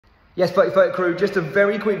Yes, 30 crew, just a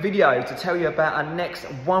very quick video to tell you about our next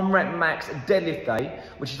 1 rep max deadlift day,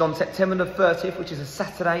 which is on September the 30th, which is a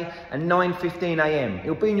Saturday at 9:15 AM.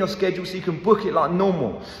 It'll be in your schedule so you can book it like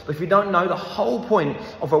normal. But if you don't know, the whole point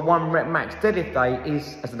of a 1 rep max deadlift day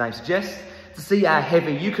is, as the name suggests, to see how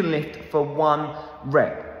heavy you can lift for 1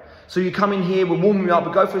 rep. So you come in here, we'll warm you up,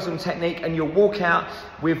 we'll go through some technique, and you'll walk out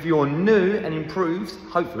with your new and improved,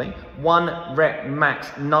 hopefully, 1 rep max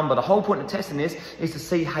number. The whole point of testing this is to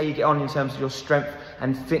see how you get on in terms of your strength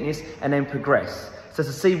and fitness, and then progress. So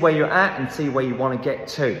to see where you're at and see where you want to get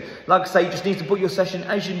to. Like I say, you just need to book your session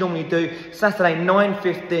as you normally do, Saturday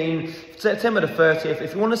 9:15, September the 30th.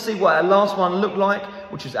 If you want to see what our last one looked like,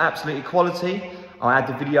 which is absolutely quality, I'll add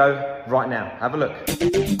the video right now. Have a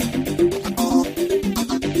look.